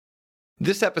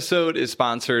This episode is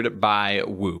sponsored by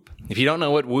Whoop. If you don't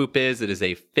know what Whoop is, it is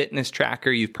a fitness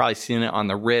tracker. You've probably seen it on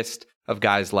the wrist of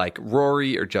guys like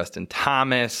Rory or Justin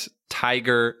Thomas,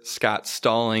 Tiger, Scott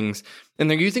Stallings. And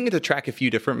they're using it to track a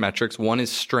few different metrics. One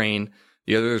is strain,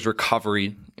 the other is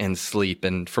recovery and sleep.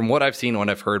 And from what I've seen, what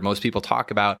I've heard, most people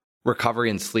talk about recovery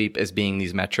and sleep as being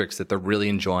these metrics that they're really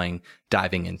enjoying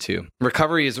diving into.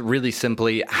 Recovery is really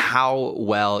simply how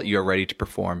well you're ready to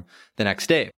perform the next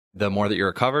day. The more that you're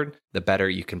recovered, the better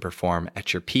you can perform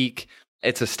at your peak.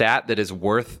 It's a stat that is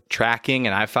worth tracking,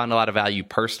 and I've found a lot of value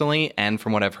personally, and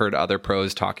from what I've heard other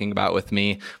pros talking about with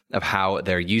me of how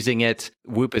they're using it.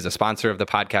 Whoop is a sponsor of the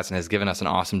podcast and has given us an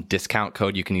awesome discount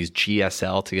code. You can use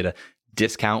GSL to get a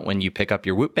discount when you pick up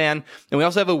your Whoop band. And we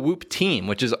also have a Whoop team,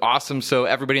 which is awesome. So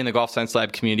everybody in the Golf Science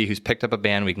Lab community who's picked up a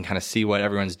band, we can kind of see what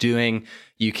everyone's doing.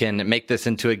 You can make this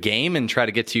into a game and try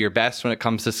to get to your best when it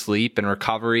comes to sleep and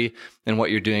recovery and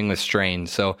what you're doing with strain.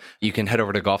 So you can head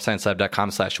over to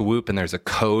golfsciencelab.com/whoop, and there's a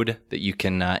code that you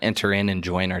can enter in and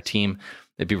join our team.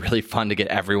 It'd be really fun to get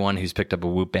everyone who's picked up a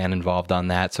Whoop band involved on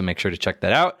that. So make sure to check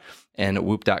that out. And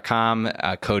whoop.com,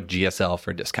 code GSL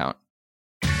for discount.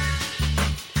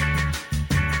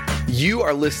 You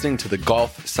are listening to the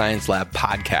Golf Science Lab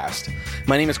podcast.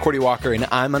 My name is Cordy Walker, and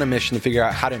I'm on a mission to figure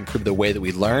out how to improve the way that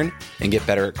we learn and get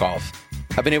better at golf.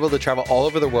 I've been able to travel all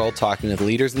over the world talking with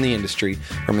leaders in the industry,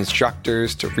 from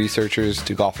instructors to researchers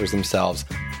to golfers themselves,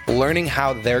 learning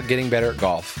how they're getting better at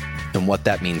golf and what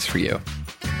that means for you.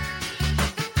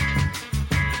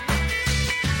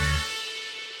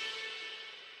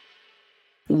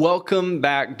 Welcome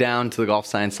back down to the Golf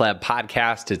Science Lab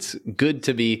podcast. It's good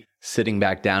to be sitting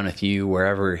back down with you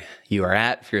wherever you are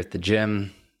at. If you're at the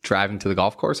gym, driving to the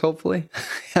golf course, hopefully.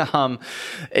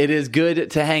 It is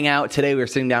good to hang out. Today we're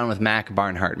sitting down with Mac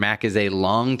Barnhart. Mac is a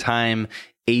longtime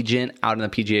agent out on the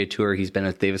PGA Tour. He's been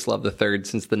with Davis Love III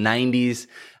since the 90s.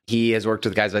 He has worked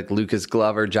with guys like Lucas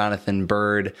Glover, Jonathan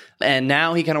Bird, and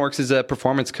now he kind of works as a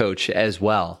performance coach as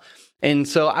well. And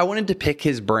so I wanted to pick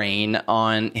his brain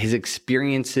on his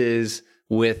experiences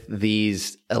with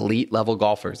these elite level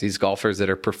golfers, these golfers that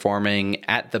are performing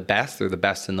at the best. They're the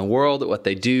best in the world at what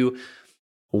they do.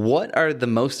 What are the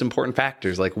most important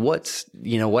factors? Like what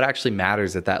actually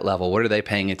matters at that level? What are they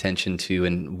paying attention to,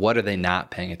 and what are they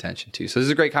not paying attention to? So this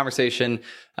is a great conversation.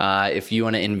 If you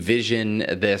want to envision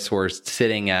this, we're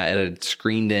sitting at a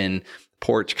screened in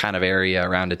porch kind of area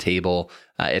around a table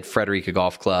at Frederica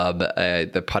Golf Club.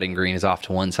 The putting green is off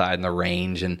to one side in the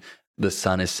range, and the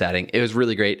sun is setting. It was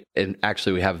really great. And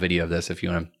actually, we have a video of this if you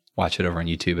want to watch it over on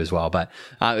YouTube as well. But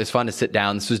it was fun to sit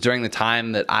down. This was during the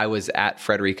time that I was at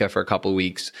Frederica for a couple of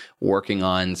weeks working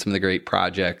on some of the great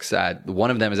projects.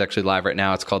 One of them is actually live right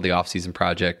now. It's called the Off-Season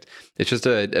Project. It's just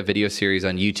a video series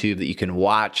on YouTube that you can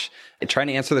watch and trying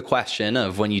to answer the question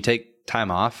of when you take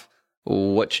time off,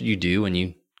 what should you do when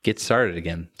you get started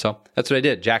again? So that's what I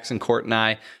did. Jackson Court and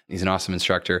I, he's an awesome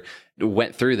instructor,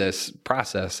 went through this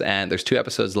process, and there's 2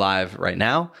 episodes live right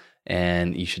now,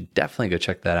 and you should definitely go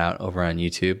check that out over on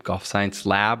YouTube. Golf Science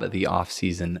Lab, the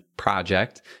Off-Season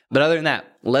Project. But other than that,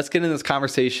 let's get into this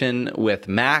conversation with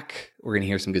Mac. We're going to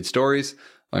hear some good stories,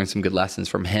 learn some good lessons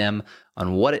from him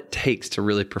on what it takes to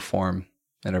really perform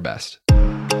at our best.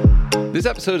 This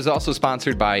episode is also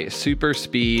sponsored by Super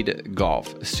Speed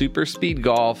Golf. Super Speed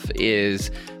Golf is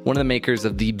one of the makers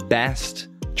of the best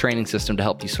training system to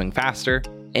help you swing faster.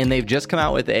 And they've just come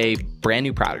out with a brand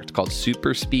new product called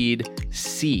Super Speed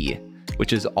C,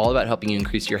 which is all about helping you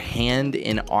increase your hand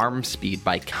and arm speed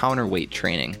by counterweight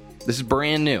training. This is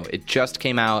brand new. It just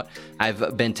came out.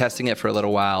 I've been testing it for a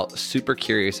little while. Super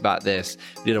curious about this.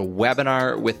 We did a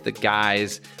webinar with the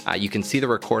guys. You can see the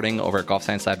recording over at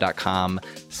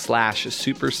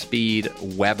golfsciencelab.com/superspeed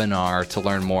webinar to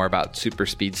learn more about Super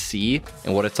Speed C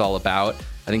and what it's all about.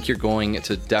 I think you're going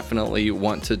to definitely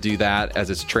want to do that,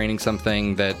 as it's training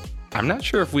something that I'm not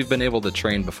sure if we've been able to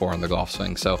train before on the golf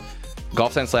swing. So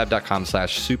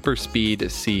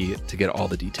golfsciencelab.com/superspeedc to get all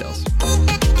the details.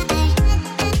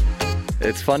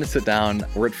 It's fun to sit down.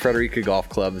 We're at Frederica Golf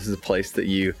Club. This is a place that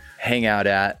you hang out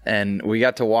at, and we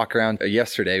got to walk around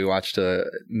yesterday. We watched a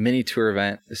mini tour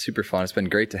event. It's super fun. It's been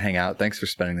great to hang out. Thanks for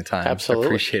spending the time. Absolutely. I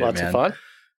appreciate Lots it, man. of fun.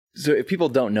 So if people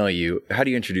don't know you, how do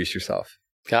you introduce yourself?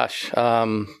 Gosh, I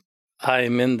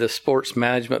am in the sports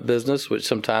management business, which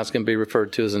sometimes can be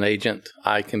referred to as an agent.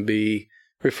 I can be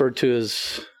referred to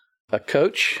as a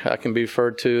coach. I can be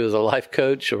referred to as a life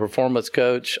coach, a performance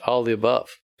coach, all the above.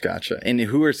 Gotcha. And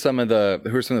who are some of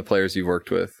the players you've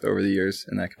worked with over the years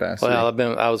in that capacity?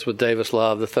 Well, I was with Davis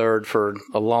Love III for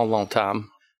a long, long time.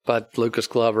 But Lucas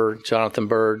Glover, Jonathan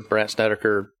Bird, Brant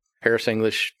Snedeker, Harris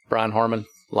English, Brian Harmon,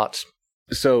 lots.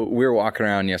 So we were walking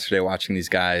around yesterday watching these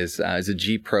guys. It's a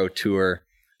G Pro tour,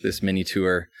 this mini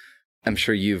tour. I'm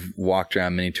sure you've walked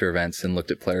around mini tour events and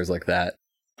looked at players like that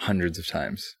hundreds of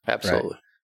times. Absolutely. Right?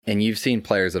 And you've seen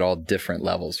players at all different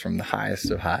levels, from the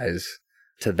highest of highs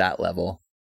to that level.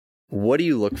 What do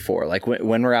you look for? Like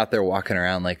when we're out there walking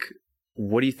around, like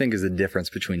what do you think is the difference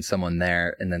between someone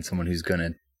there and then someone who's going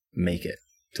to make it?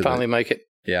 Finally make it.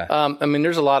 Yeah. I mean,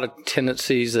 there's a lot of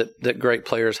tendencies that great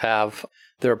players have.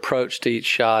 Their approach to each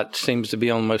shot seems to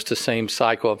be almost the same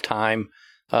cycle of time,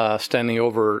 standing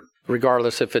over,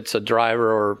 regardless if it's a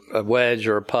driver or a wedge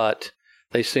or a putt.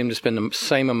 They seem to spend the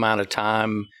same amount of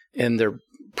time in their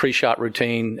pre-shot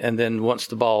routine, and then once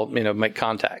the ball, make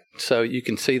contact. So you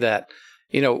can see that,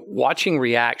 watching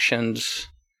reactions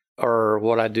are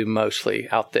what I do mostly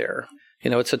out there.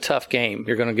 It's a tough game.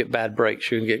 You're going to get bad breaks.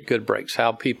 You're going to get good breaks,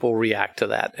 how people react to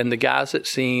that. And the guys that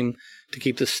seem to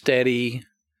keep the steady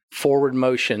forward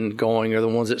motion going are the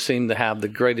ones that seem to have the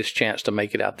greatest chance to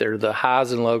make it out there. The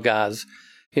highs and low guys,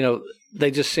 they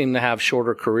just seem to have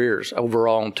shorter careers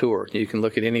overall on tour. You can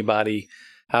look at anybody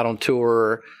out on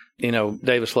tour.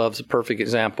 Davis Love's a perfect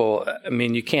example. I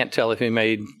mean, you can't tell if he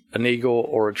made an eagle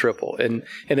or a triple. And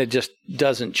it just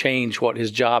doesn't change what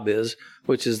his job is,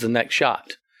 which is the next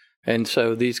shot. And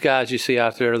so these guys you see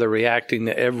out there, they're reacting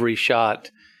to every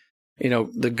shot,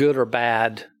 the good or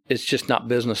bad. It's just not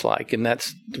businesslike. And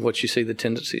that's what you see, the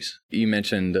tendencies. You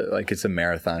mentioned like it's a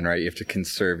marathon, right? You have to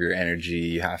conserve your energy.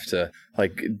 You have to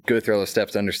go through all the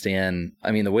steps to understand.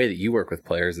 I mean, the way that you work with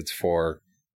players, it's for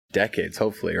decades,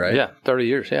 hopefully, right? Yeah, 30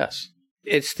 years, yes.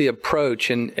 It's the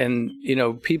approach. And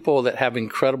people that have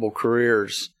incredible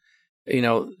careers,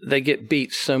 they get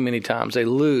beat so many times. They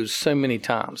lose so many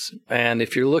times. And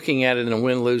if you're looking at it in a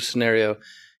win-lose scenario,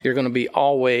 you're going to be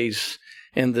always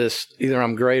in this, either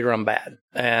I'm great or I'm bad.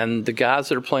 And the guys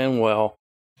that are playing well,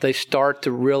 they start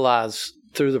to realize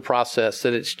through the process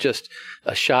that it's just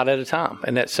a shot at a time.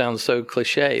 And that sounds so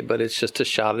cliche, but it's just a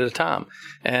shot at a time.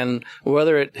 And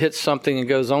whether it hits something and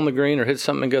goes on the green or hits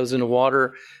something and goes in the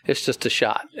water, it's just a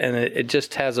shot. And it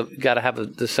just has got to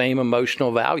have the same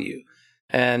emotional value.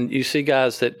 And you see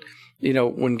guys that,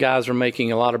 when guys are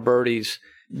making a lot of birdies,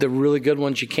 the really good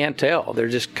ones, you can't tell. They're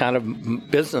just kind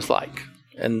of businesslike.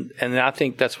 And I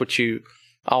think that's what you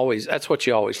always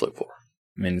look for.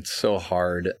 I mean, it's so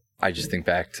hard. I just think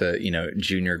back to,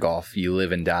 junior golf. You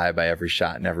live and die by every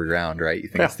shot and every round, right? You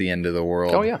think it's the end of the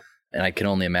world. Oh, yeah. And I can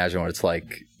only imagine what it's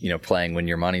like, playing when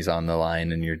your money's on the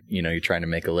line and you're trying to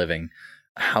make a living.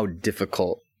 How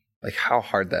difficult, how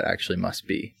hard that actually must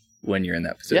be when you're in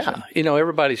that position. Yeah.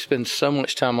 Everybody spends so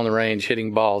much time on the range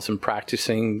hitting balls and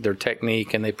practicing their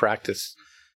technique, and they practice,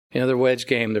 their wedge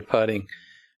game, their putting.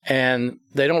 And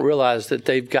they don't realize that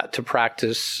they've got to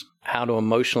practice how to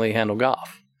emotionally handle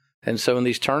golf. And so in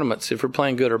these tournaments, if we're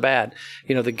playing good or bad,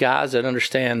 the guys that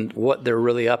understand what they're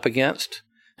really up against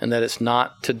and that it's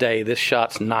not today, this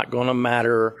shot's not going to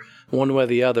matter one way or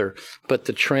the other, but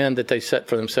the trend that they set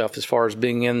for themselves as far as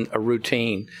being in a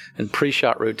routine and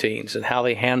pre-shot routines and how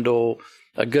they handle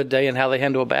a good day and how they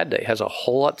handle a bad day has a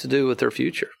whole lot to do with their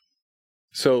future.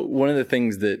 So one of the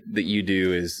things that you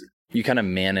do is you kind of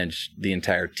manage the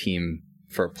entire team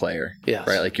for a player, yes,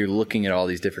 right? You're looking at all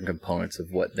these different components of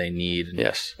what they need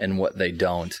yes, and what they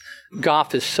don't.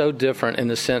 Golf is so different in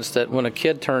the sense that when a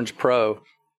kid turns pro,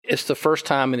 it's the first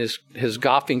time in his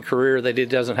golfing career that he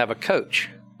doesn't have a coach.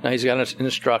 Now, he's got an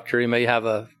instructor. He may have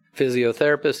a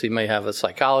physiotherapist. He may have a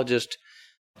psychologist,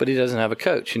 but he doesn't have a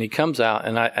coach. And he comes out,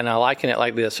 and I liken it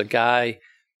like this. A guy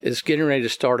is getting ready to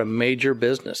start a major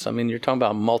business. I mean, you're talking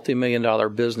about a multi-million-dollar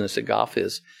business that golf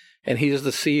is. And he is the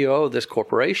CEO of this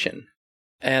corporation.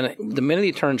 And the minute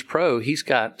he turns pro, he's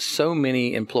got so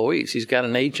many employees. He's got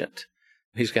an agent.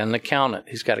 He's got an accountant.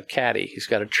 He's got a caddy. He's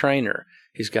got a trainer.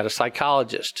 He's got a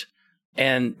psychologist.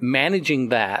 And managing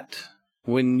that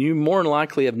when you more than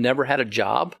likely have never had a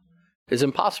job is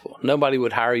impossible. Nobody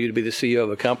would hire you to be the CEO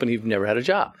of a company if you've never had a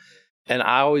job. And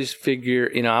I always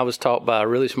figure, I was taught by a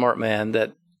really smart man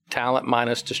that talent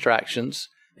minus distractions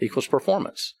equals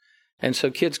performance. And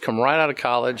so kids come right out of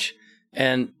college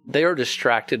and they are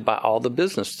distracted by all the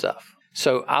business stuff.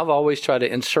 So I've always tried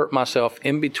to insert myself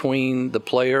in between the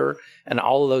player and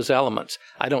all of those elements.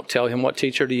 I don't tell him what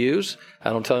teacher to use.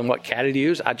 I don't tell him what caddy to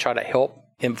use. I try to help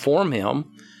inform him,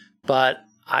 but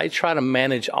I try to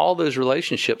manage all those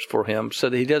relationships for him so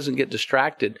that he doesn't get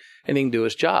distracted and he can do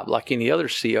his job like any other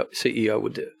CEO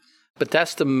would do. But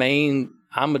that's the main,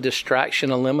 I'm a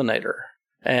distraction eliminator.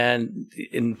 And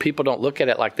people don't look at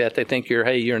it like that. They think you're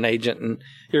an agent and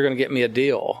you're going to get me a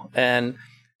deal. And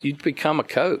you become a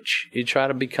coach. You try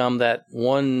to become that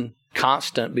one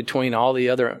constant between all the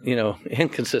other,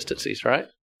 inconsistencies, right?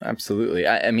 Absolutely.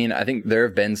 I mean, I think there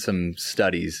have been some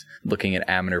studies looking at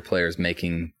amateur players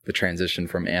making the transition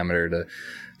from amateur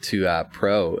to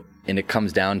pro, and it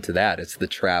comes down to that. It's the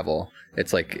travel.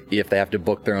 It's like if they have to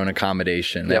book their own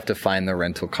accommodation, they have to find the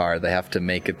rental car, they have to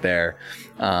make it there.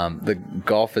 The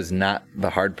golf is not the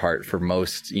hard part for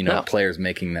most, players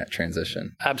making that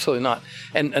transition. Absolutely not.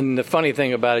 And the funny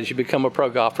thing about it is you become a pro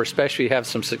golfer, especially if you have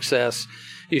some success,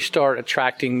 you start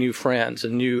attracting new friends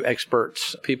and new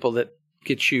experts, people that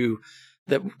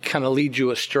that kind of lead you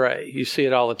astray. You see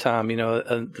it all the time,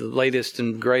 the latest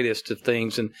and greatest of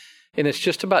things. And it's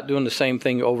just about doing the same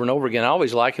thing over and over again. I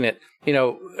always liken it,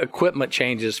 equipment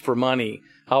changes for money.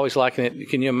 I always liken it.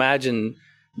 Can you imagine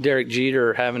Derek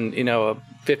Jeter having, a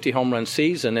 50 home run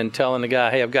season and telling the guy,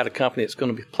 hey, I've got a company that's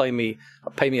going to pay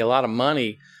me a lot of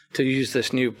money to use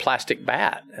this new plastic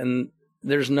bat. And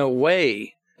there's no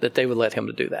way that they would let him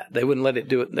to do that. They wouldn't let it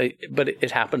do it. But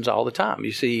it happens all the time.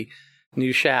 You see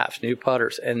new shafts, new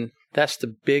putters, and that's the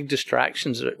big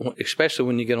distractions, especially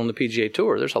when you get on the PGA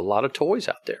Tour. There's a lot of toys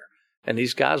out there. And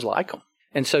these guys like them.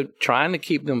 And so trying to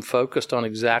keep them focused on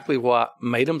exactly what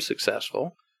made them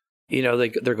successful,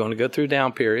 they're going to go through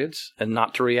down periods and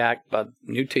not to react by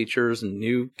new teachers and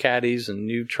new caddies and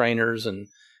new trainers. And,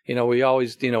 we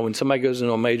always, when somebody goes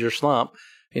into a major slump,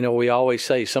 we always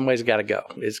say somebody's got to go.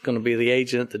 It's going to be the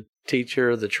agent, the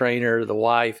teacher, the trainer, the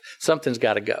wife. Something's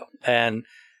got to go. And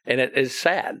it is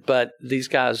sad, but these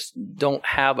guys don't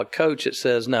have a coach that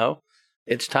says, no,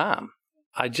 it's time.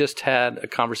 I just had a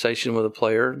conversation with a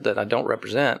player that I don't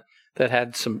represent that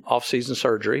had some off-season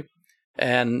surgery,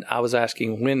 and I was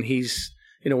asking when are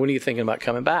you thinking about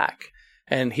coming back?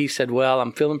 And he said, well,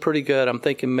 I'm feeling pretty good. I'm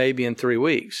thinking maybe in 3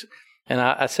 weeks. And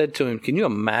I said to him, can you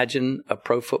imagine a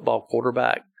pro football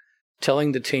quarterback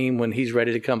telling the team when he's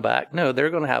ready to come back? No, they're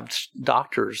going to have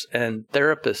doctors and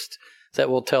therapists that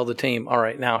will tell the team, all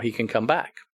right, now he can come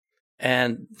back.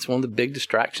 And it's one of the big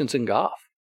distractions in golf.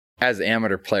 As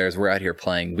amateur players, we're out here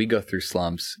playing. We go through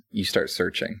slumps. You start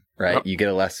searching, right? Yep. You get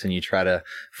a lesson. You try to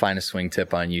find a swing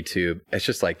tip on YouTube. It's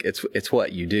just like, it's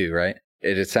what you do, right?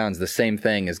 It sounds the same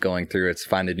thing as going through. It's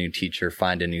find a new teacher,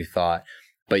 find a new thought.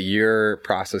 But your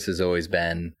process has always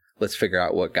been, let's figure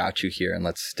out what got you here and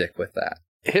let's stick with that.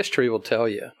 History will tell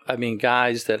you. I mean,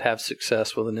 guys that have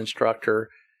success with an instructor,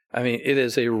 it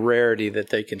is a rarity that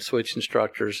they can switch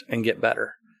instructors and get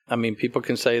better. People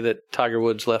can say that Tiger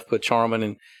Woods left with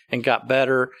Charman and got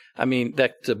better.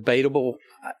 That's debatable.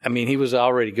 He was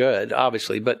already good,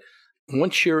 obviously. But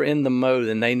once you're in the mode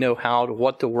and they know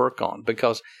what to work on,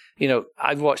 because,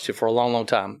 I've watched it for a long, long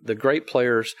time. The great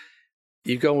players,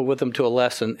 you go with them to a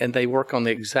lesson and they work on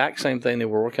the exact same thing they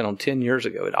were working on 10 years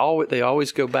ago. They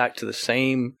always go back to the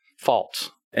same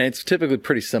faults. And it's typically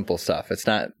pretty simple stuff.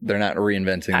 They're not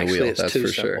reinventing the wheel. That's for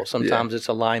sure. Sometimes it's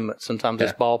alignment. Sometimes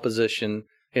it's ball position.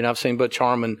 I've seen Butch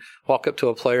Harmon walk up to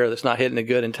a player that's not hitting it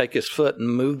good and take his foot and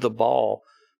move the ball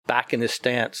back in his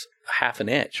stance half an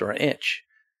inch or an inch.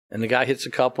 And the guy hits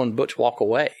a couple and Butch walk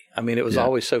away. It was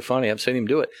always so funny. I've seen him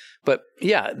do it. But,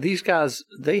 these guys,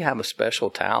 they have a special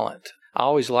talent. I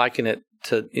always liken it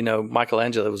to,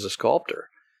 Michelangelo was a sculptor.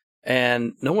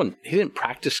 And he didn't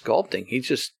practice sculpting. He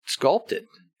just sculpted.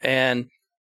 And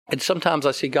sometimes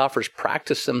I see golfers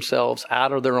practice themselves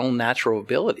out of their own natural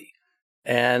ability.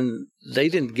 And they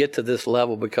didn't get to this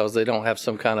level because they don't have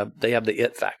they have the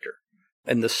it factor.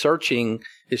 And the searching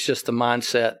is just the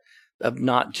mindset of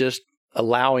not just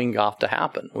allowing golf to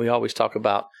happen. We always talk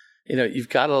about, you've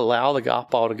got to allow the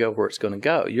golf ball to go where it's going to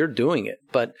go. You're doing it,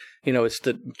 but, it's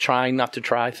the trying not to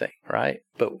try thing, right?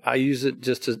 But I use it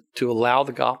just to allow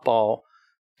the golf ball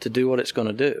to do what it's going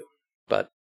to do. But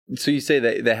so you say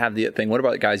they have the thing. What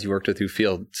about guys you worked with who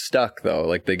feel stuck, though?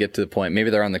 Like they get to the point, maybe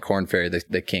they're on the Corn Ferry,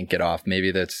 they can't get off.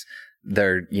 Maybe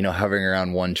they're hovering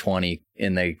around 120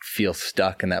 and they feel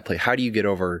stuck in that place. How do you get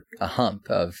over a hump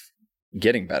of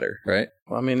getting better, right?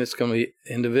 Well, it's going to be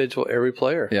individual, every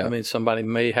player. Yeah. Somebody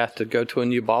may have to go to a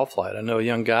new ball flight. I know a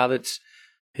young guy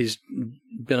he's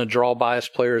been a draw bias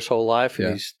player his whole life,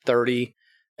 and he's 30,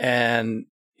 and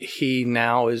he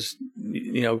now is,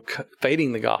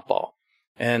 fading the golf ball.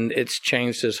 And it's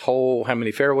changed his how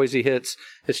many fairways he hits.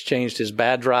 It's changed his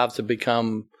bad drive to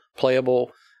become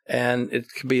playable. And it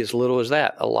could be as little as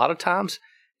that. A lot of times,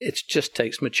 it just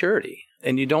takes maturity.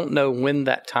 And you don't know when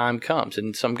that time comes.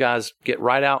 And some guys get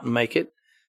right out and make it.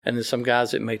 And then some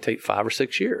guys, it may take 5 or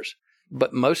 6 years.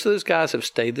 But most of those guys have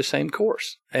stayed the same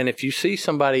course. And if you see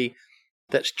somebody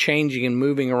that's changing and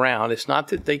moving around, it's not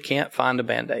that they can't find a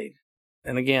Band-Aid.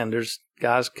 And again, there's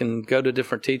guys can go to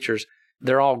different teachers.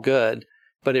 They're all good.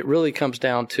 But it really comes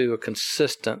down to a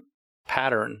consistent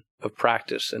pattern of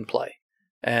practice and play.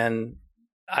 And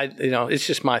it's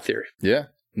just my theory. Yeah.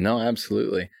 No,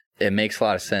 absolutely. It makes a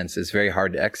lot of sense. It's very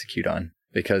hard to execute on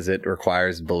because it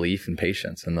requires belief and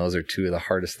patience. And those are two of the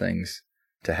hardest things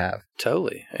to have.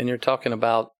 Totally. And you're talking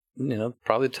about,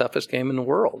 probably the toughest game in the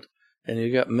world. And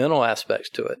you got mental aspects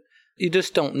to it. You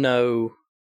just don't know,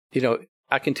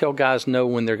 I can tell guys know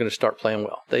when they're going to start playing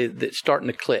well. They're starting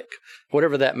to click,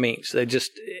 whatever that means.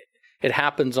 It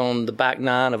happens on the back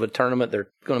nine of a tournament. They're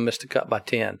going to miss the cut by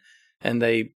 10 and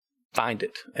they find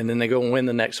it. And then they go and win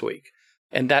the next week.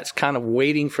 And that's kind of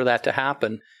waiting for that to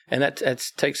happen. And that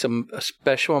takes a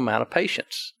special amount of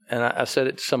patience. And I said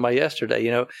it to somebody yesterday,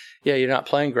 you're not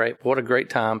playing great, but what a great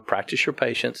time. Practice your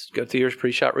patience, go through your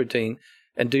pre-shot routine,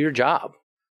 and do your job.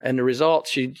 And the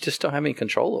results, you just don't have any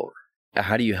control over.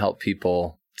 How do you help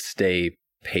people stay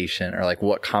patient? Or like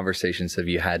what conversations have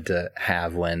you had to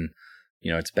have when,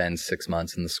 it's been 6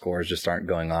 months and the scores just aren't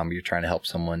going on, but you're trying to help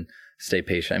someone stay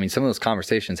patient? I mean, some of those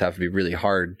conversations have to be really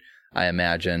hard, I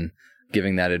imagine,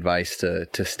 giving that advice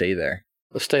to stay there.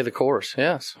 Let's stay the course.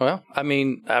 Yes. Well, I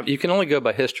mean, you can only go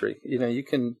by history. You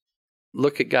can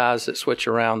look at guys that switch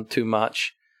around too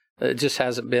much. It just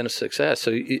hasn't been a success.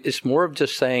 So it's more of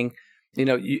just saying,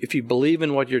 if you believe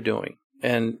in what you're doing,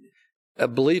 and a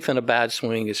belief in a bad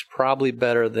swing is probably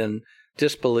better than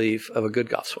disbelief of a good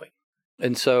golf swing.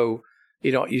 And so,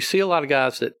 you see a lot of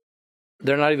guys that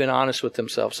they're not even honest with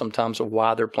themselves sometimes of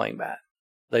why they're playing bad.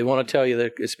 They want to tell you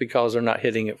that it's because they're not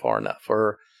hitting it far enough,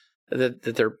 or that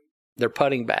they're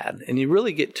putting bad. And you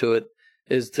really get to it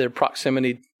is their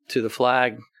proximity to the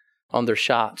flag on their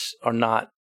shots are not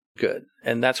good.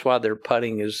 And that's why their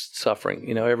putting is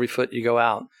suffering. Every foot you go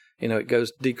out,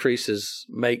 it decreases,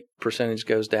 make percentage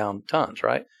goes down tons,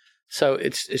 right? So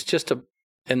it's just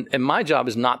and my job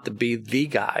is not to be the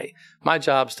guy. My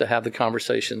job is to have the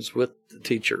conversations with the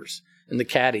teachers and the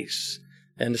caddies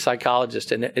and the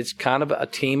psychologist. And it's kind of a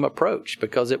team approach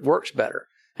because it works better.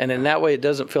 And in that way, it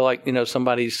doesn't feel like,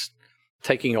 somebody's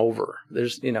taking over.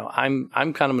 There's, I'm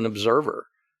kind of an observer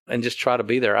and just try to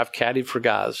be there. I've caddied for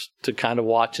guys to kind of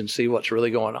watch and see what's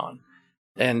really going on.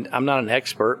 And I'm not an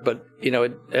expert, but,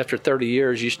 after 30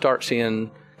 years, you start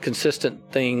seeing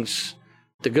consistent things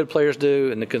the good players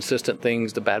do and the consistent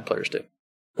things the bad players do.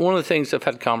 One of the things I've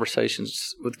had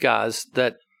conversations with guys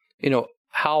that,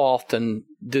 how often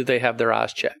do they have their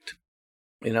eyes checked?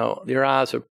 Your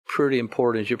eyes are pretty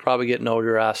important. As you're probably getting older,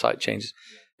 your eyesight changes.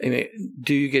 I mean,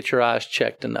 do you get your eyes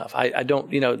checked enough? I don't,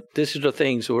 this is the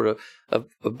things where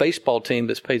a baseball team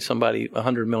that's paid somebody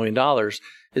 $100 million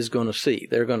is going to see.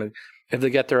 They're going to, if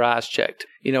they get their eyes checked,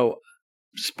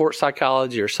 sports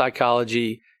psychology or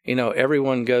psychology,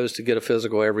 everyone goes to get a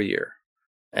physical every year.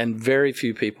 And very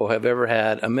few people have ever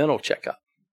had a mental checkup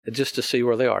just to see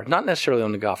where they are. Not necessarily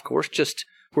on the golf course, just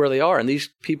where they are. And these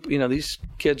people, these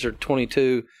kids are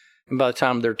 22, and by the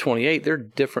time they're 28, they're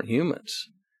different humans.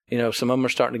 Some of them are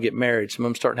starting to get married. Some of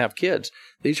them starting to have kids.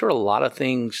 These are a lot of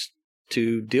things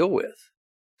to deal with.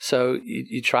 So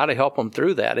you try to help them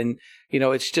through that. And,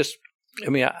 it's just,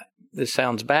 this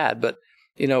sounds bad, but,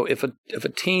 if a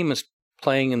team is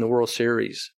playing in the World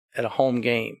Series at a home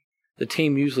game, the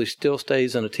team usually still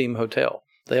stays in a team hotel.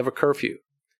 They have a curfew.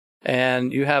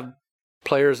 And you have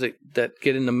players that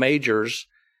get into majors,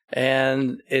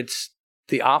 and it's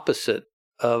the opposite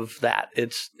of that.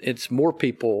 It's more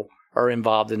people are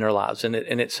involved in their lives, and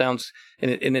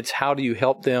it's how do you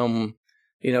help them?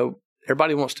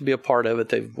 Everybody wants to be a part of it.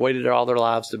 They've waited all their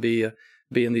lives to be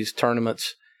in these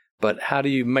tournaments, but how do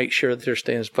you make sure that they're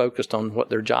staying focused on what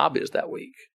their job is that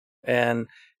week? And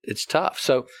it's tough.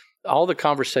 So all the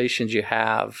conversations you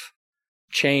have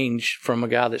change from a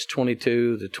guy that's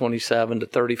 22 to 27 to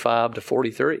 35 to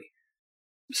 43.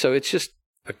 So it's just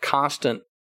a constant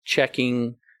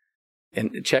checking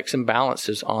and checks and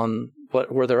balances on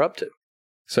where they're up to.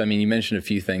 So, you mentioned a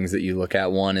few things that you look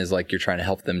at. One is like you're trying to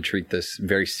help them treat this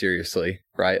very seriously,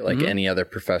 right? Like any other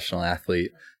professional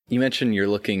athlete. You mentioned you're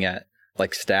looking at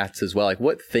like stats as well. Like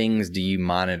what things do you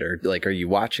monitor? Like, are you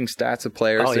watching stats of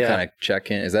players to kind of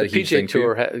check in? Is that a huge thing? The PGA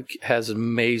Tour has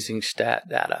amazing stat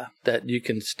data that you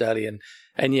can study.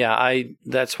 And yeah,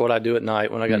 that's what I do at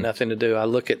night when I got nothing to do. I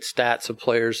look at stats of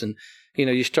players and,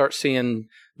 you start seeing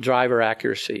driver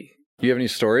accuracy. Do you have any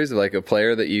stories of like a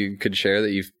player that you could share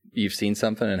that you've seen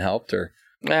something and helped, or?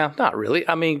 No, not really.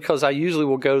 Because I usually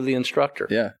will go to the instructor.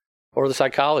 Yeah. Or the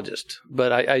psychologist.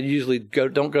 But I usually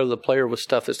don't go to the player with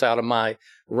stuff that's out of my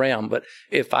realm. But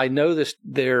if I know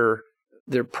their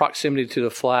proximity to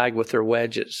the flag with their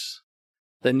wedges,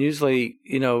 then usually,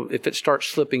 if it starts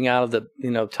slipping out of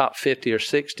the, top 50 or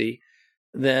 60,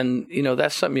 then,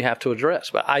 that's something you have to address.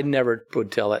 But I never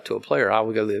would tell that to a player. I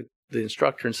would go to the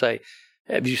instructor and say,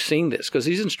 have you seen this? Because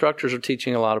these instructors are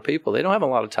teaching a lot of people. They don't have a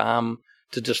lot of time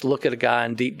to just look at a guy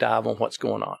and deep dive on what's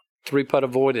going on. 3-putt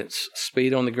avoidance,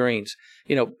 speed on the greens.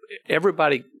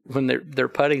 Everybody, when their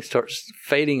putting starts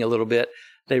fading a little bit,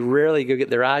 they rarely go get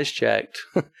their eyes checked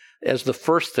as the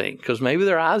first thing, because maybe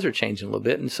their eyes are changing a little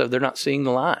bit, and so they're not seeing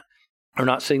the line or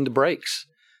not seeing the breaks.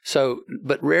 So,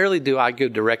 but rarely do I go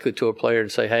directly to a player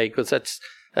and say, hey, because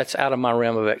that's out of my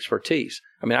realm of expertise.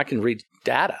 I mean, I can read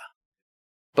data,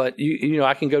 but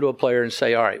I can go to a player and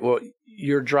say, all right, well,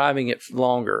 you're driving it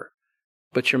longer,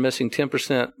 but you're missing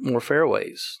 10% more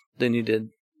fairways than you did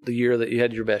the year that you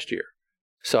had your best year.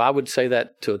 So I would say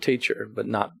that to a teacher, but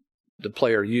not the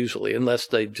player usually, unless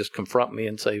they just confront me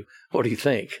and say, what do you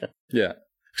think? Yeah.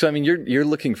 So, I mean, you're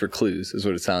looking for clues is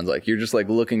what it sounds like. You're just like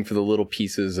looking for the little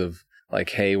pieces of like,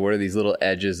 hey, what are these little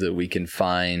edges that we can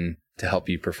find to help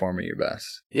you perform at your best?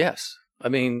 Yes. I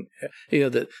mean,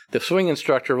 the swing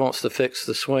instructor wants to fix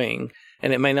the swing,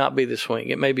 and it may not be the swing.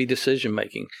 It may be decision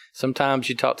making. Sometimes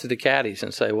you talk to the caddies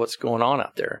and say, what's going on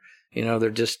out there? They're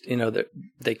just,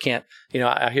 they can't,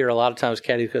 I hear a lot of times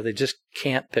caddies because they just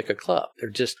can't pick a club.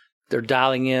 They're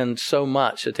dialing in so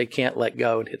much that they can't let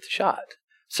go and hit the shot.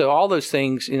 So all those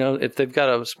things, if they've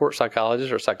got a sports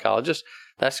psychologist or psychologist,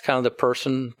 that's kind of the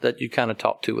person that you kind of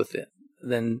talk to with it.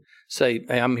 Then say,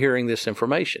 hey, I'm hearing this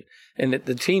information. And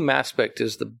the team aspect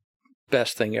is the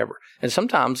best thing ever. And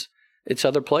sometimes it's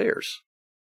other players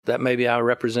that maybe I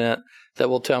represent that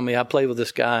will tell me, I played with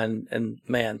this guy and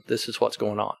man, this is what's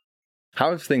going on.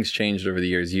 How have things changed over the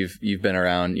years? You've been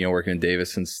around, working with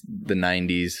Davis since the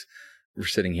 90s. We're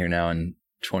sitting here now in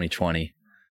 2020.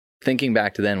 Thinking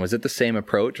back to then, was it the same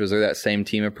approach? Was there that same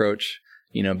team approach,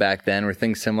 back then? Were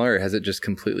things similar, or has it just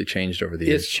completely changed over the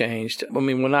years? It's changed. I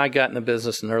mean, when I got in the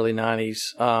business in the early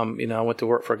 90s, I went to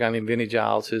work for a guy named Vinny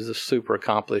Giles, who's a super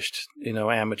accomplished,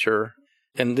 amateur.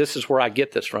 And this is where I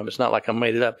get this from. It's not like I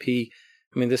made it up.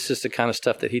 This is the kind of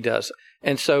stuff that he does.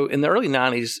 And so in the early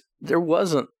 90s, there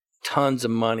wasn't tons of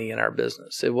money in our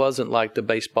business. It wasn't like the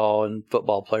baseball and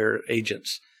football player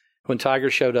agents. When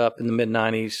Tiger showed up in the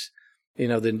mid-90s,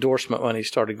 the endorsement money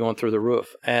started going through the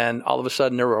roof. And all of a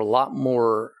sudden, there were a lot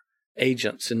more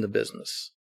agents in the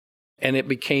business. And it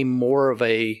became more of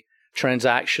a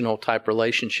transactional type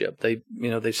relationship.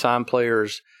 They sign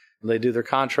players, they do their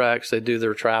contracts, they do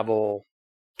their travel,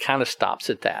 kind of stops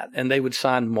at that. And they would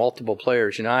sign multiple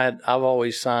players. I've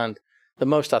always signed, the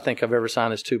most I think I've ever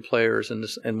signed is 2 players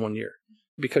in 1 year,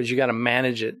 because you got to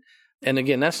manage it. And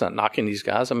again, that's not knocking these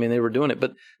guys. I mean, they were doing it.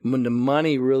 But when the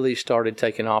money really started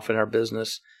taking off in our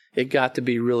business, it got to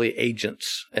be really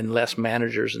agents and less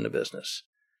managers in the business.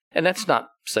 And that's not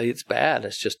say it's bad.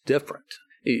 It's just different.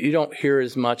 You don't hear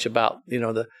as much about,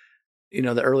 the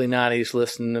early 90s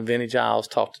listening to Vinny Giles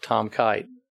talk to Tom Kite.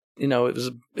 It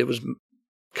was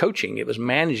coaching. It was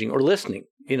managing or listening,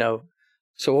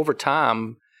 So over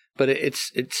time, but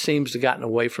it seems to have gotten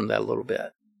away from that a little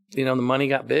bit. The money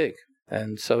got big.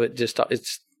 And so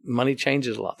money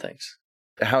changes a lot of things.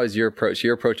 How is your approach?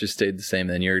 Your approach has stayed the same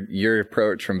then. Your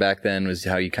approach from back then was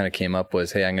how you kind of came up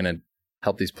was, hey, I'm going to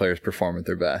help these players perform at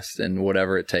their best. And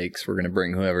whatever it takes, we're going to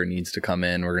bring whoever needs to come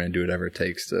in. We're going to do whatever it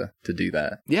takes to do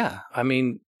that. Yeah. I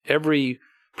mean, every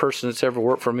person that's ever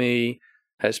worked for me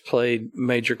has played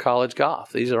major college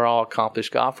golf. These are all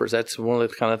accomplished golfers. That's one of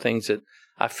the kind of things that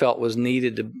I felt was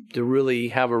needed to really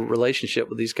have a relationship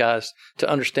with these guys to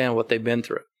understand what they've been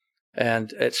through.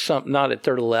 And it's not at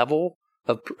their level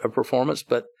of performance,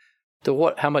 but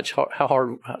how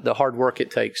hard the hard work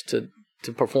it takes to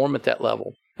perform at that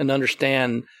level and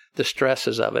understand the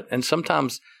stresses of it. And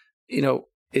sometimes,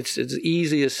 it's as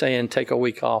easy as saying, take a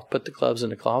week off, put the clubs in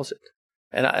the closet.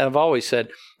 And I've always said,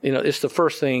 it's the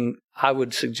first thing I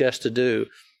would suggest to do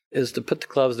is to put the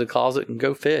clubs in the closet and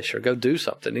go fish or go do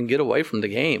something and get away from the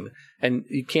game. And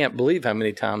you can't believe how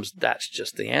many times that's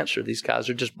just the answer. These guys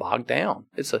are just bogged down.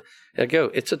 It's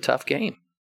a tough game.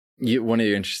 One of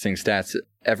your interesting stats,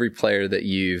 every player that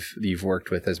you've worked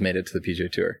with has made it to the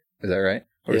PGA Tour. Is that right?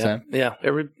 Yeah.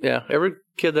 Every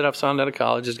kid that I've signed out of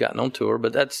college has gotten on tour,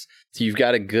 but that's... So you've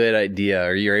got a good idea,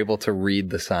 or you're able to read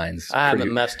the signs. I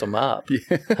haven't messed them up.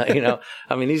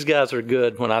 These guys are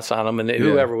good when I sign them, and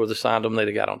whoever would have signed them, they'd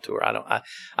have got on tour.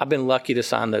 I've been lucky to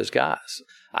sign those guys.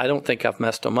 I don't think I've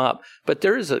messed them up. But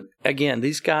there is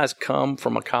these guys come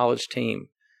from a college team.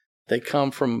 They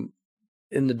come from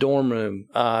in the dorm room,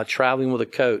 traveling with a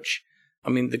coach.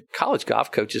 I mean, the college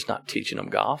golf coach is not teaching them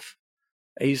golf.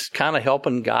 He's kind of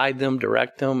helping guide them,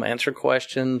 direct them, answer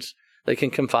questions. They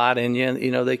can confide in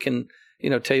you. They can,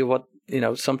 tell you what,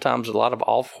 sometimes a lot of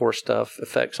off-course stuff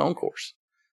affects on-course.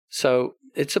 So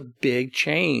it's a big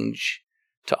change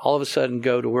to all of a sudden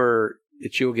go to where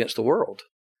it's you against the world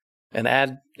and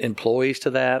add employees to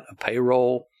that, a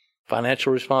payroll.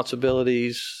 financial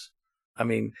responsibilities. I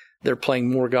mean, they're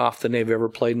playing more golf than they've ever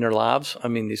played in their lives. I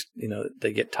mean,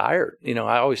 they get tired.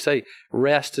 I always say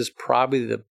rest is probably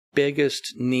the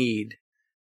biggest need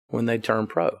when they turn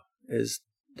pro, is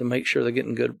to make sure they're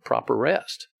getting good, proper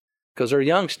rest, because they're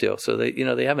young still. So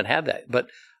they haven't had that. But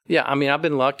yeah, I mean, I've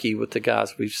been lucky with the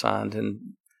guys we've signed, and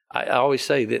I always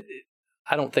say that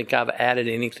I don't think I've added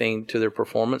anything to their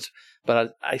performance,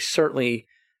 but I certainly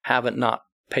haven't not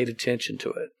paid attention to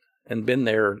it and been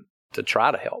there to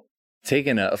try to help.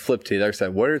 Taking a flip to the other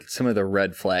side, what are some of the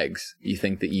red flags you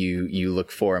think that you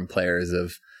look for in players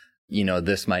of,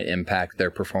 this might impact their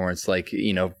performance? Like,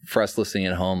 for us listening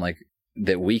at home, like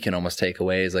that we can almost take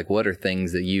away is like, what are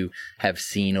things that you have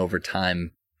seen over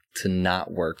time to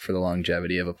not work for the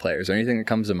longevity of a player? Is there anything that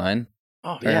comes to mind?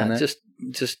 Oh yeah,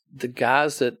 just the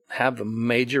guys that have a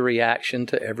major reaction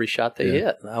to every shot they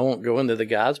hit. I won't go into the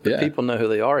guys, but people know who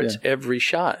they are. It's every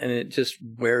shot, and it just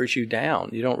wears you down.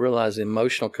 You don't realize the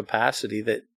emotional capacity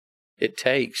that it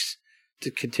takes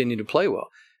to continue to play well.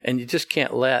 And you just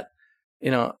can't let,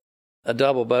 a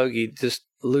double bogey just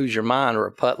lose your mind, or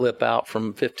a putt lip out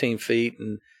from 15 feet,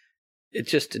 and it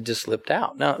just slipped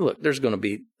out. Now, look, there's going to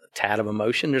be a tad of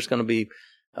emotion. There's going to be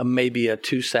maybe a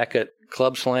 2-second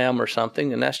club slam or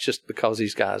something, and that's just because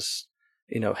these guys,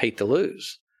 hate to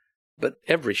lose. But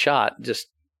every shot this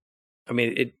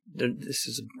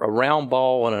is a round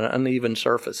ball on an uneven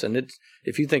surface, and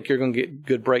if you think you're going to get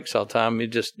good breaks all the time,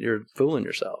 you're fooling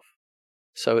yourself.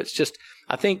 So it's just,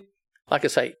 I think, like I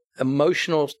say,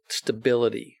 emotional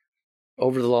stability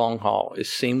over the long haul, it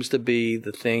seems to be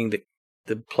the thing that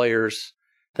the players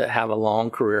that have a long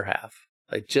career have.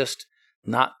 They just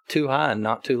not too high and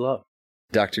not too low.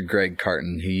 Dr. Greg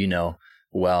Carton, who you know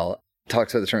well,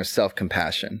 talks about the term of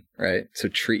self-compassion, right? So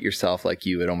treat yourself like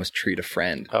you would almost treat a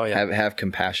friend. Oh, yeah. Have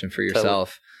compassion for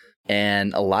yourself. Totally.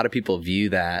 And a lot of people view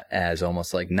that as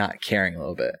almost like not caring a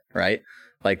little bit, right?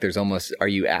 Like there's almost, are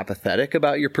you apathetic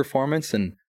about your performance?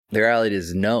 And the reality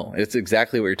is no. It's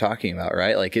exactly what you're talking about,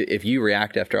 right? Like if you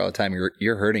react after all the time,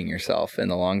 you're hurting yourself in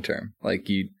the long term. Like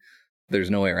there's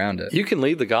no way around it. You can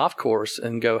leave the golf course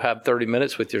and go have 30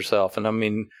 minutes with yourself. And I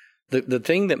mean, the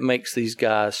thing that makes these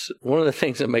guys, one of the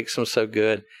things that makes them so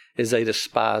good is they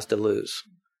despise to lose.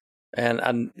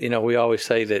 And we always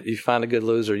say that you find a good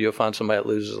loser, you'll find somebody that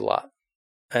loses a lot.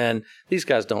 And these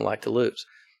guys don't like to lose.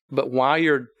 But while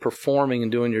you're performing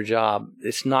and doing your job,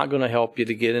 it's not going to help you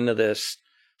to get into this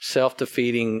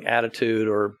self-defeating attitude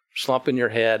or slump in your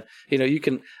head. I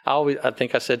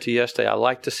think I said to you yesterday, I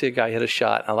like to see a guy hit a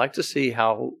shot. I like to see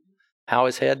how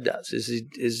his head does.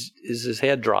 Is his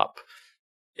head drop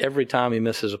every time he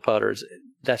misses a putter?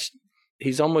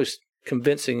 He's almost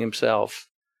convincing himself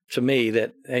to me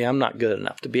that, hey, I'm not good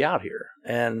enough to be out here,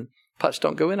 and putts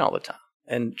don't go in all the time.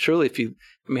 And truly,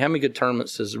 how many good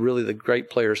tournaments does really the great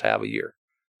players have a year?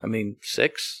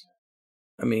 6.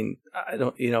 I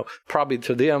don't, probably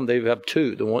to them, they have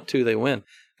 2. They want 2, they win.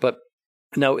 But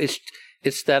no, it's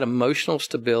that emotional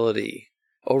stability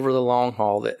over the long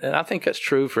haul and I think that's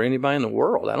true for anybody in the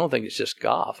world. I don't think it's just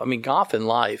golf. Golf and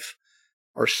life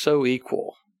are so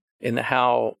equal in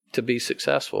how to be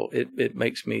successful. It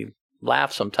makes me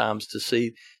laugh sometimes to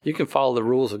see you can follow the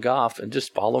rules of golf and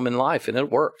just follow them in life, and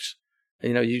it works.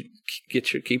 You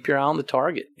keep your eye on the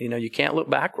target. You can't look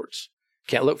backwards,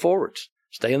 can't look forwards.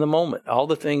 Stay in the moment. All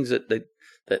the things that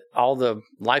all the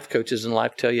life coaches in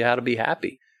life tell you how to be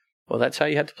happy. Well, that's how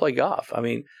you have to play golf. I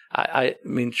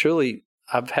mean, truly,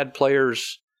 I've had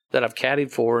players that I've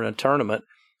caddied for in a tournament,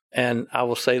 and I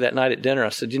will say that night at dinner, I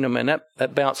said, man,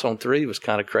 that bounce on 3 was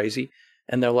kind of crazy.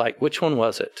 And they're like, which one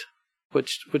was it?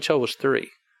 Which hole was 3?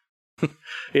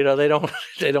 They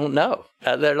don't know.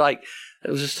 They're like, it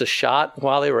was just a shot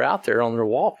while they were out there on their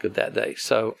walk of that day.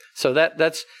 So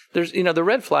that's there's the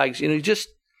red flags. Just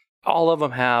all of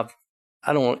them have.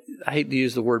 I hate to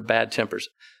use the word bad tempers.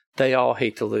 They all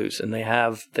hate to lose, and they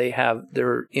have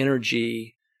their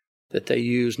energy that they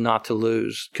use not to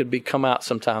lose could come out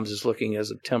sometimes as looking as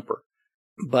a temper,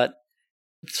 but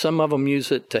some of them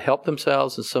use it to help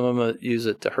themselves, and some of them use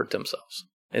it to hurt themselves.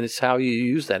 And it's how you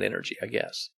use that energy, I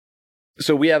guess.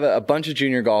 So we have a bunch of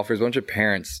junior golfers, a bunch of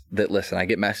parents that listen. I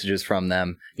get messages from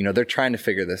them. They're trying to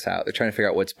figure this out. They're trying to figure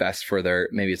out what's best for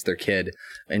maybe it's their kid,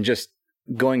 and just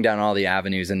going down all the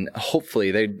avenues. And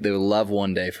hopefully they would love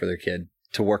one day for their kid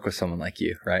to work with someone like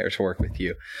you, right? Or to work with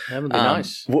you. That would be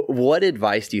nice. What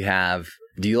advice do you have?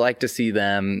 Do you like to see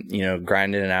them,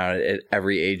 grinding it out at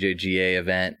every AJGA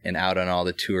event and out on all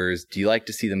the tours? Do you like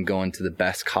to see them going to the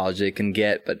best college they can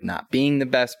get, but not being the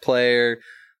best player?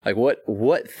 Like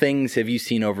what things have you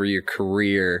seen over your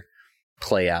career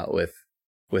play out with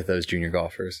those junior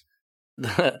golfers?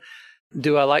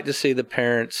 Do I like to see the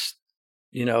parents,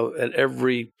 at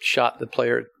every shot the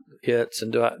player hits,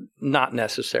 and not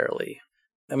necessarily.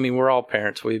 I mean, we're all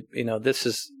parents. This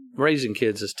is raising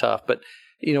kids is tough, but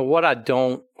what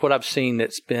I've seen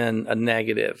that's been a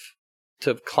negative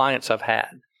to clients I've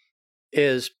had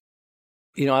is,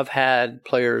 I've had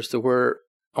players that were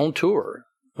on tour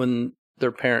when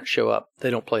their parents show up, they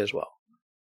don't play as well.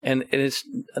 And it's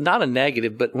not a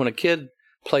negative, but when a kid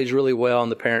plays really well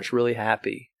and the parent's really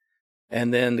happy,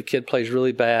 and then the kid plays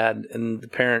really bad and the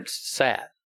parent's sad,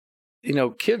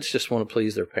 kids just want to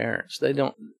please their parents. They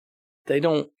don't,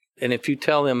 and if you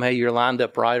tell them, hey, you're lined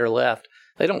up right or left,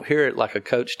 they don't hear it like a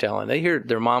coach telling. They hear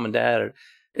their mom and dad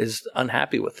is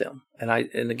unhappy with them. And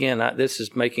again, this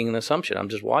is making an assumption. I'm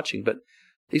just watching, but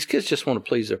these kids just want to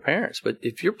please their parents. But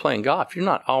if you're playing golf, you're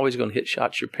not always going to hit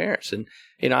shots your parents. And,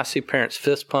 I see parents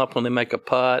fist pump when they make a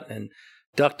putt and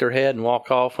duck their head and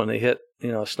walk off when they hit,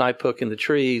 a snipe hook in the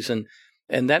trees. And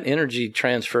that energy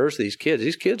transfers to these kids.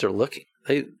 These kids are looking.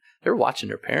 They're watching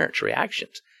their parents'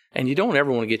 reactions. And you don't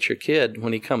ever want to get your kid,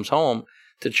 when he comes home,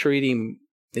 to treat him,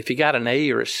 if he got an A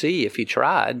or a C, if he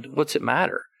tried, what's it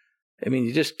matter? I mean,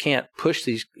 you just can't push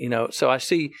these, So I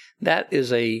see that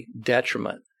is a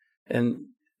detriment. And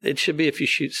it should be, if you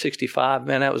shoot 65,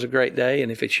 man, that was a great day.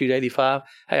 And if you shoot 85,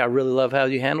 hey, I really love how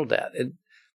you handled that.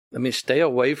 Stay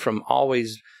away from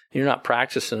always, you're not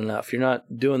practicing enough. You're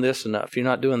not doing this enough. You're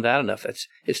not doing that enough.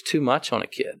 It's too much on a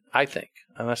kid, I think.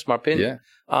 And that's my opinion. Yeah.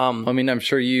 I'm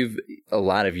sure a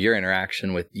lot of your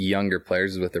interaction with younger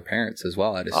players is with their parents as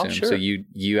well, I'd assume. Oh, sure. So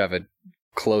you have a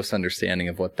close understanding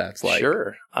of what that's like.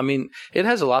 Sure. It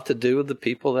has a lot to do with the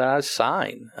people that I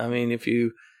sign. If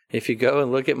you go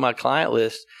and look at my client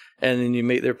list and then you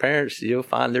meet their parents, you'll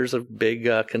find there's a big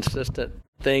consistent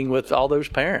thing with all those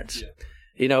parents.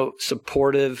 Yeah.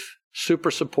 Supportive,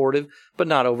 super supportive, but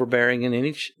not overbearing in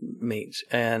any means.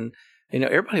 And,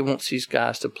 everybody wants these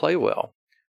guys to play well.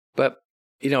 But,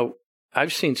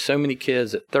 I've seen so many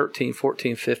kids at 13,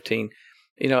 14, 15,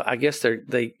 I guess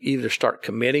they either start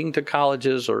committing to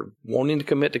colleges or wanting to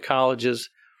commit to colleges.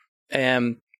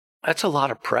 And that's a lot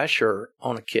of pressure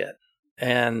on a kid.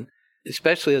 And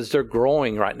especially as they're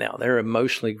growing right now, they're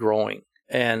emotionally growing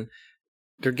and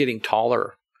they're getting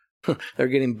taller. They're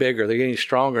getting bigger. They're getting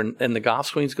stronger. And the golf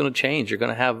swing is going to change. You're going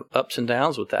to have ups and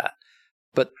downs with that.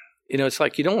 But, it's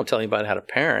like you don't want to tell anybody how to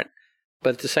parent.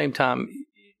 But at the same time,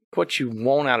 what you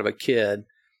want out of a kid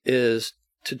is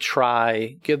to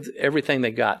try, give everything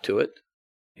they got to it,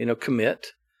 commit.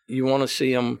 You want to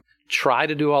see them try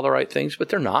to do all the right things, but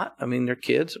they're not. They're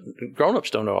kids. Grown-ups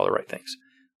don't know all the right things.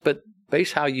 But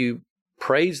base how you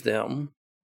praise them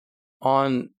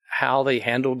on how they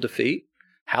handled defeat,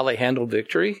 how they handled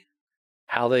victory,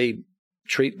 how they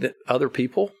treat other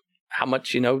people, how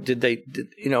much, you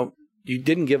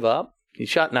didn't give up. You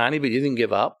shot 90, but you didn't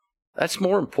give up. That's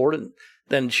more important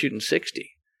than shooting 60.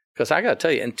 Because I got to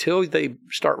tell you, until they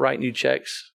start writing you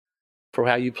checks for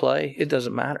how you play, it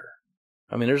doesn't matter.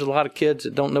 There's a lot of kids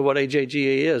that don't know what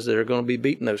AJGA is that are going to be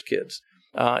beating those kids.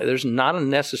 There's not a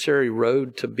necessary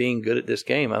road to being good at this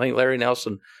game. I think Larry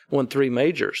Nelson won 3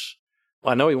 majors.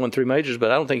 Well, I know he won 3 majors,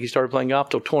 but I don't think he started playing golf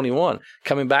till 21,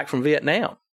 coming back from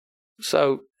Vietnam.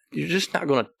 So you're just not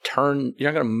going to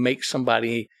you're not going to make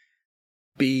somebody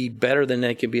be better than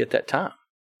they can be at that time.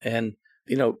 And,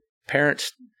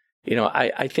 parents,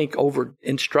 I think over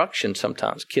instruction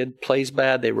sometimes. Kid plays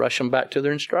bad, they rush them back to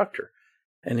their instructor.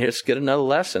 And let's get another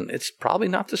lesson. It's probably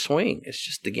not the swing. It's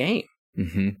just the game.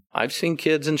 Mm-hmm. I've seen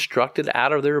kids instructed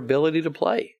out of their ability to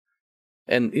play.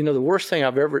 And, the worst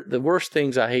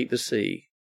things I hate to see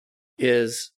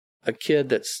is a kid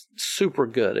that's super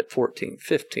good at 14,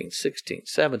 15, 16,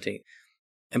 17.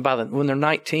 And when they're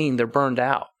 19, they're burned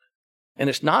out. And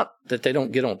it's not that they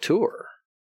don't get on tour.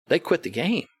 They quit the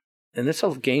game. And it's a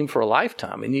game for a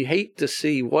lifetime. And you hate to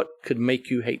see what could make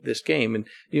you hate this game. And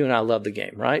you and I love the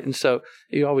game, right? And so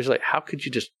you always how could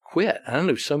you just quit? I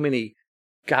know so many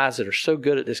guys that are so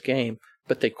good at this game,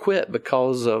 but they quit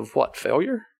because of what?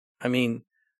 Failure?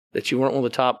 That you weren't one of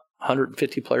the top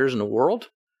 150 players in the world?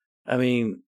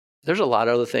 There's a lot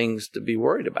of other things to be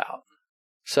worried about.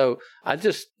 So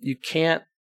you can't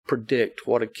predict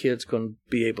what a kid's going to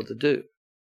be able to do.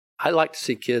 I like to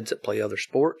see kids that play other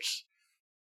sports,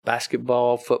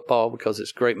 basketball, football, because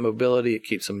it's great mobility. It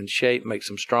keeps them in shape, makes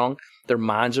them strong. Their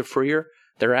minds are freer.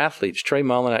 They're athletes. Trey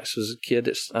Mullinax was a kid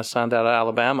that I signed out of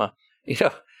Alabama.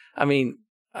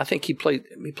 I think he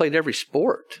played every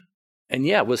sport. And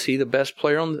yeah, was he the best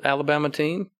player on the Alabama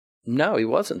team? No, he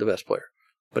wasn't the best player.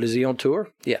 But is he on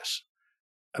tour? Yes.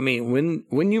 When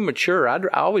you mature, I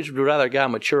always would rather a guy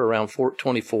mature around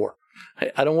 24.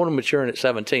 I don't want him maturing at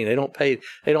 17. They don't pay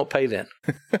then.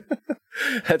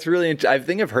 That's really, I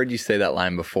think I've heard you say that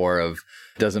line before of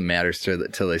doesn't matter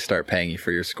till they start paying you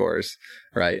for your scores,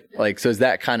 right? Like, so is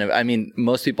that kind of, I mean,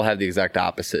 most people have the exact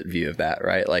opposite view of that,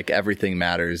 right? Like everything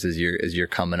matters as you're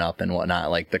coming up and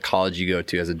whatnot. Like the college you go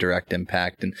to has a direct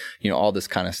impact and, all this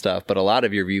kind of stuff. But a lot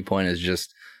of your viewpoint is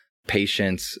just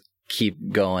patience,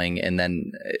 keep going. And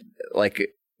then like,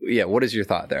 yeah, what is your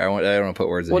thought there? I don't want to put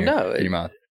words in your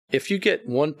mouth. If you get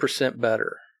 1%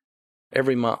 better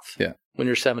every month when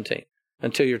you're 17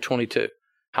 until you're 22,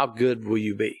 how good will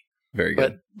you be? Very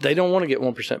good. But they don't want to get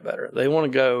 1% better. They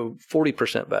want to go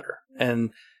 40% better.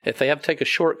 And if they have to take a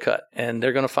shortcut and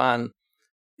they're going to find,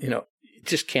 it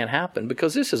just can't happen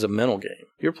because this is a mental game.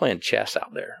 You're playing chess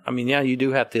out there. I mean, yeah, you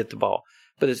do have to hit the ball,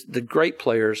 but the great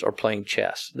players are playing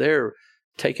chess. They're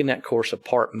taking that course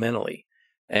apart mentally,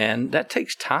 and that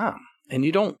takes time. And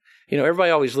you don't,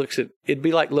 everybody always looks at, it'd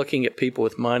be like looking at people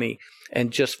with money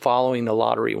and just following the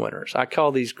lottery winners. I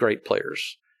call these great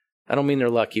players. I don't mean they're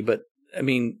lucky, but I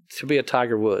mean, to be a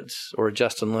Tiger Woods or a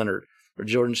Justin Leonard or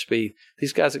Jordan Spieth,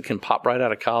 these guys that can pop right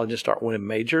out of college and start winning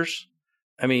majors.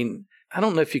 I mean, I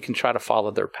don't know if you can try to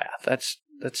follow their path. That's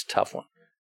a tough one.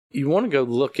 You want to go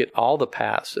look at all the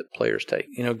paths that players take.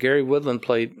 Gary Woodland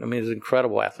played, he's an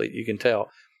incredible athlete. You can tell.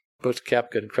 Butch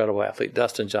Koepka, incredible athlete.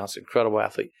 Dustin Johnson, incredible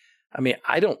athlete.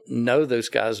 I don't know those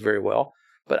guys very well,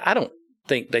 but I don't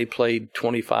think they played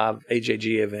 25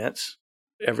 AJG events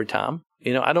every time.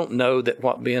 I don't know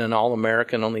that being an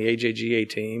All-American on the AJGA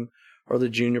team or the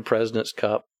Junior President's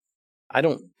Cup,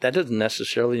 that doesn't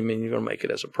necessarily mean you're going to make it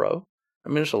as a pro.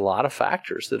 There's a lot of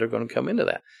factors that are going to come into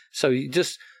that. So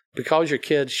because your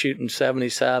kid's shooting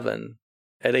 77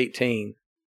 at 18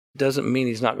 doesn't mean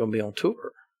he's not going to be on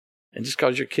tour. And just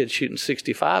because your kid's shooting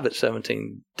 65 at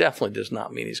 17 definitely does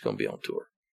not mean he's going to be on tour.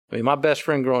 My best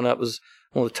friend growing up was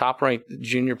one of the top-ranked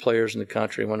junior players in the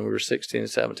country when we were 16 and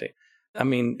 17.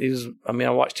 I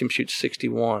watched him shoot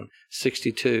 61,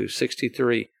 62,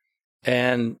 63.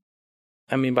 And,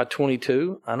 by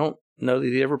 22, I don't know that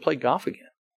he ever played golf again.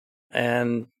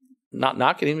 And not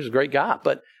knocking him, he was a great guy.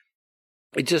 But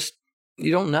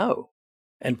you don't know.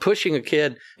 And pushing a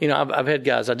kid, I've had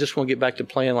guys, I just want to get back to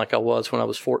playing like I was when I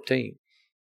was 14.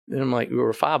 And I'm like, you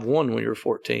were 5'1" when you were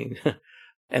 14.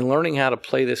 And learning how to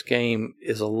play this game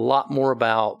is a lot more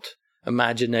about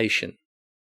imagination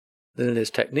than it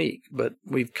is technique. But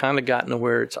we've kind of gotten to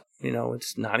where it's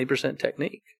 90%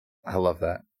 technique. I love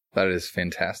that. That is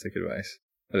fantastic advice.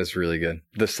 That is really good.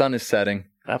 The sun is setting.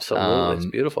 Absolutely. It's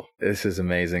beautiful. This is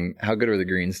amazing. How good were the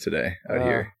greens today out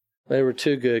here? They were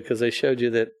too good because they showed you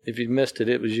that if you missed it,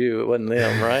 it was you. It wasn't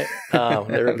them, right?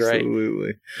 They were great.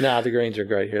 Absolutely. No, the greens are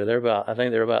great here. I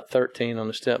think they're about 13 on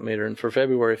the step meter. And for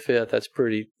February 5th, that's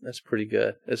pretty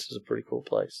good. This is a pretty cool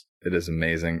place. It is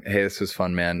amazing. Hey, this was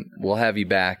fun, man. We'll have you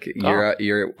back.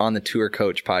 You're on the Tour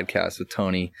Coach podcast with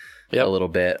Tony a little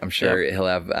bit. I'm sure he'll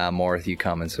have more with you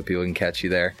coming so people can catch you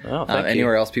there. Oh, thank you.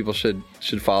 Anywhere else people should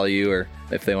follow you or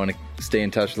if they want to stay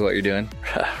in touch with what you're doing?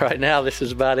 Right now, this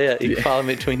is about it. You can follow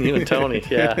me between you and Tony.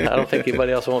 Yeah, I don't think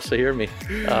anybody else wants to hear me.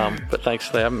 But thanks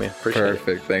for having me. Appreciate it.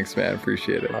 Perfect. Thanks, man.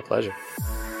 Appreciate it. My pleasure.